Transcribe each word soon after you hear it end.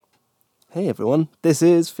Hey everyone, this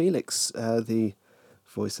is Felix, the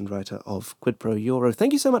voice and writer of Quid Pro Euro.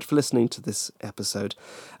 Thank you so much for listening to this episode.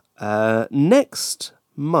 Next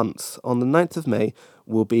month, on the 9th of May,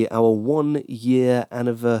 will be our 1-year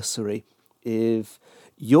anniversary. If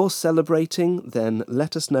you're celebrating, then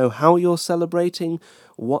let us know how you're celebrating,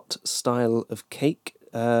 what style of cake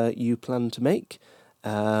you plan to make,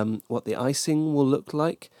 what the icing will look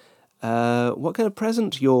like, what kind of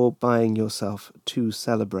present you're buying yourself to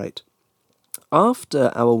celebrate.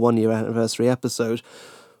 After our 1-year anniversary episode,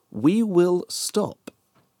 we will stop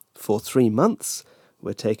for 3 months.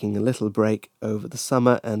 We're taking a little break over the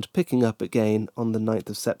summer and picking up again on the 9th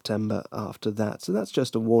of September after that. So that's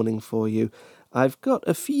just a warning for you. I've got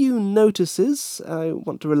a few notices I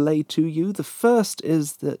want to relay to you. The first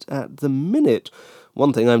is that at the minute,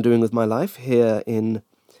 one thing I'm doing with my life here in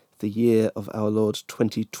the year of our Lord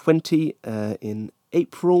 2020 in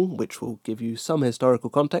April, which will give you some historical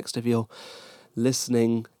context if you're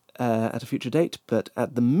listening at a future date, but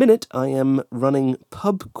at the minute I am running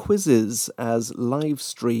pub quizzes as live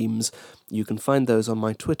streams. You can find those on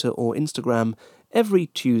my Twitter or Instagram every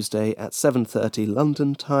Tuesday at 7:30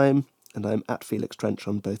 London time, and I'm at Felix Trench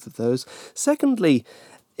on both of those. Secondly,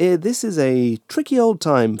 this is a tricky old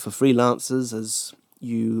time for freelancers, as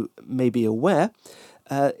you may be aware.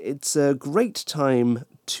 It's a great time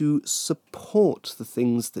to support the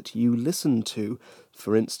things that you listen to.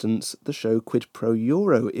 For instance, the show Quid Pro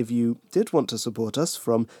Euro. If you did want to support us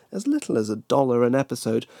from as little as $1 an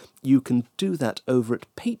episode, you can do that over at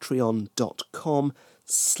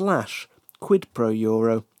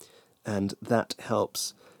patreon.com/quidproeuro, and that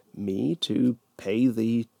helps me to pay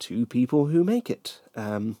the 2 people who make it,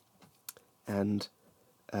 and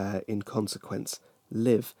in consequence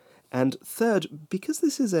live. And third, because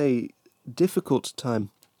this is a difficult time,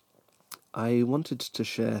 I wanted to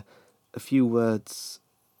share a few words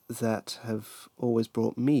that have always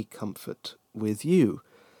brought me comfort with you.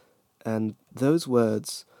 And those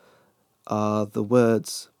words are the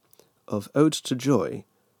words of Ode to Joy,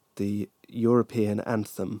 the European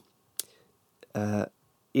anthem,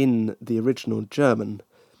 in the original German.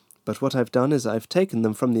 But what I've done is I've taken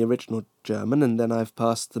them from the original German and then I've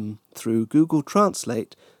passed them through Google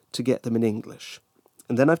Translate to get them in English.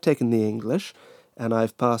 And then I've taken the English and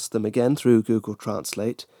I've passed them again through Google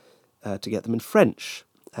Translate to get them in French,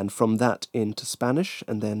 and from that into Spanish,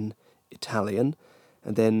 and then Italian,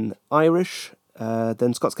 and then Irish,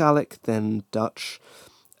 then Scots Gaelic, then Dutch,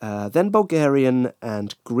 then Bulgarian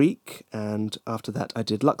and Greek, and after that I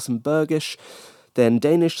did Luxembourgish, then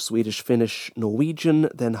Danish, Swedish, Finnish, Norwegian,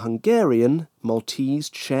 then Hungarian, Maltese,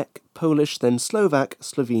 Czech, Polish, then Slovak,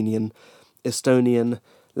 Slovenian, Estonian,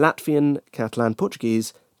 Latvian, Catalan,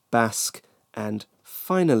 Portuguese, Basque, and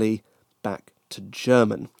finally back to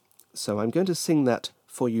German. So I'm going to sing that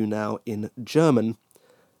for you now in German,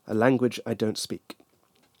 a language I don't speak.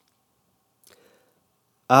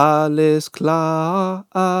 Alles klar,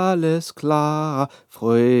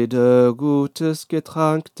 Freude, gutes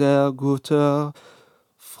Getränk der Guter.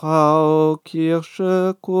 Frau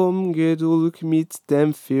Kirsche, komm, Geduld mit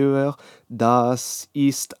dem Führer, das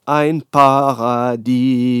ist ein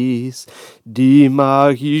Paradies. Die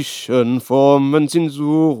magischen Formen sind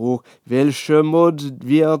so, welche Mod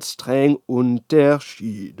wird streng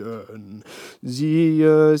unterschieden. Sie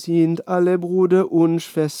sind alle Brüder und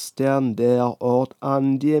Schwestern, der Ort,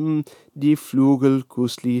 an dem die Flügel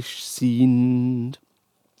kusslich sind.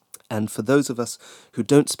 And for those of us who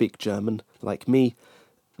don't speak German, like me,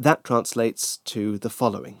 that translates to the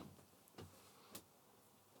following.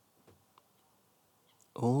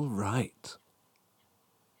 All right.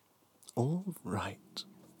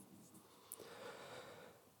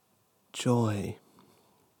 Joy,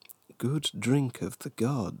 good drink of the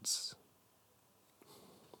gods.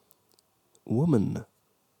 Woman,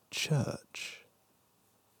 church.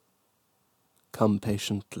 Come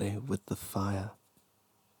patiently with the fire.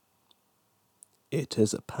 It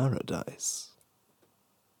is a paradise.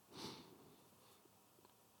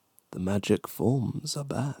 The magic forms are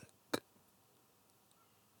back.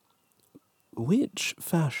 Which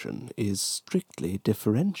fashion is strictly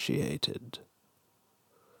differentiated?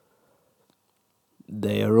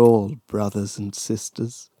 They are all brothers and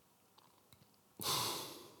sisters.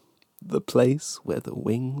 The place where the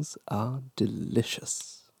wings are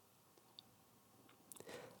delicious.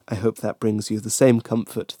 I hope that brings you the same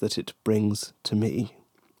comfort that it brings to me.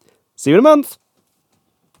 See you in a month!